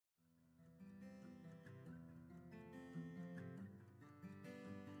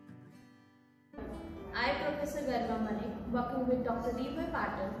Professor Garima Manik, working with Dr. D.Y.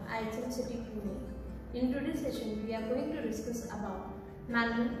 Patel, IHM City Pune. In today's session, we are going to discuss about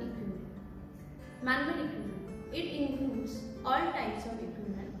manual equipment. Manual equipment. It includes all types of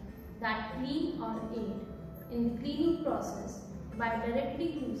equipment that clean or aid in the cleaning process by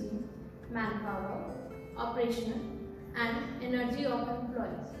directly using manpower, operational and energy of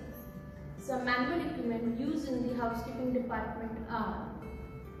employees. Some manual equipment used in the housekeeping department are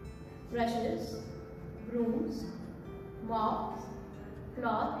brushes, brooms, mops,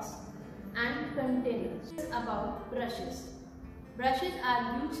 cloths and containers. About brushes. Brushes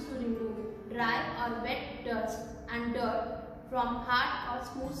are used to remove dry or wet dust and dirt from hard or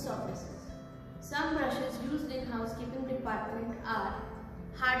smooth surfaces. Some brushes used in housekeeping department are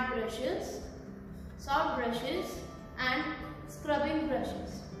hard brushes, soft brushes and scrubbing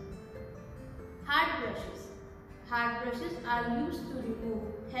brushes. Hard brushes. Hard brushes are used to remove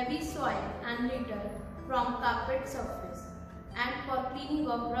heavy soil and litter from carpet surface and for cleaning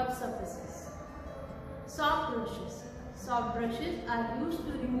of rough surfaces. Soft brushes. Soft brushes are used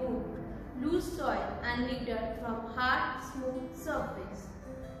to remove loose soil and litter from hard, smooth surface.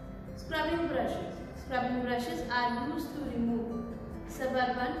 Scrubbing brushes. Scrubbing brushes are used to remove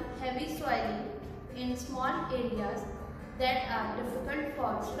suburban heavy soiling in small areas that are difficult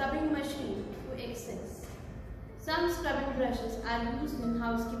for scrubbing machine to access. Some scrubbing brushes are used in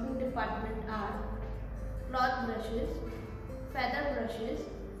housekeeping department are cloth brushes, feather brushes,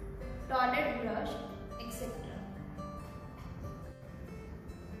 toilet brush, etc.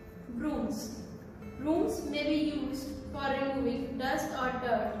 Brooms. Brooms may be used for removing dust or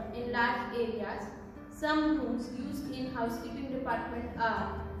dirt in large areas. Some brooms used in housekeeping department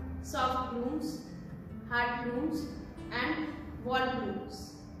are soft brooms, hard brooms and wall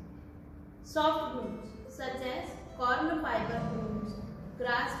brooms. Soft brooms such as corn fiber brooms,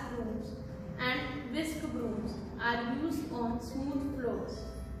 grass brooms and whisk brooms are used on smooth floors.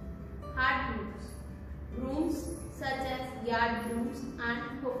 Hard brooms. Brooms such as yard brooms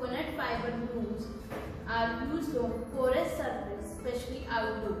and coconut fiber brooms are used on porous surface, especially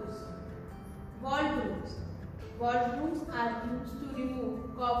outdoors. Wall brooms. Wall brooms are used to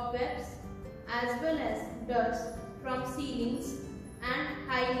remove cobwebs as well as dust from ceilings and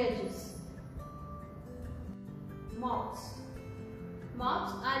high ledges. Mops.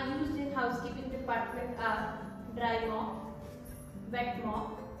 Mops are used in housekeeping department are dry mop, wet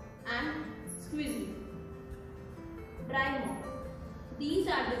mop and squeezy. Dry mop. These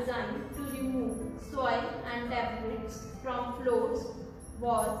are designed to remove soil and debris from floors,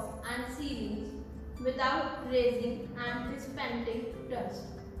 walls and ceilings without raising and dispensing dust.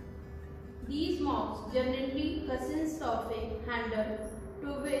 These mops generally consist of a handle to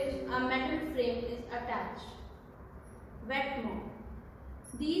which a metal frame is attached. Wet mop.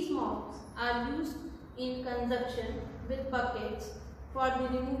 These mops are used in conjunction with buckets for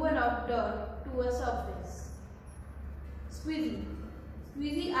the removal of dirt to a surface. Squeezy.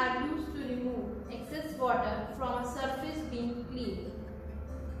 Squeezy are used to remove excess water from a surface being cleaned.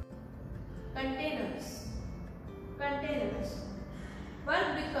 Containers. Containers.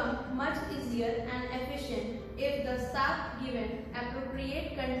 Work becomes much easier and efficient if the staff given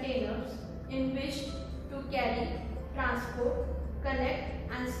appropriate containers in which to carry, transport, collect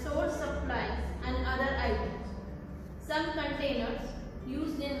and store supplies and other items. Some containers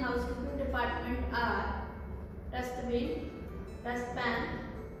used in housekeeping department are dustbin, dustpan,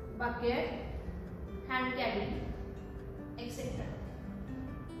 bucket, hand carry, etc.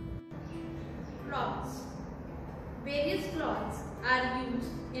 Cloths. Various cloths are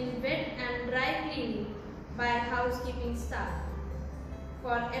used in wet and dry cleaning by housekeeping staff.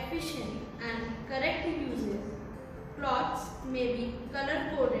 For efficient and correct uses, cloths may be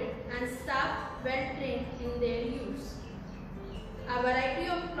color-coded and staff well-trained in their use. A variety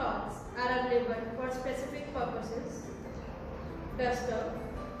of cloths are available for specific purposes. Duster.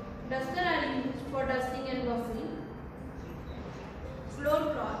 Duster are used for dusting and buffing.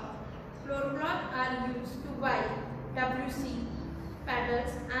 Floor cloth. Floor cloth are used to wipe WC,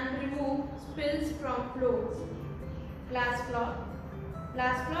 paddles and remove spills from floors. Glass cloth.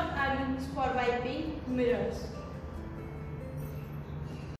 Glass cloth are used for wiping mirrors.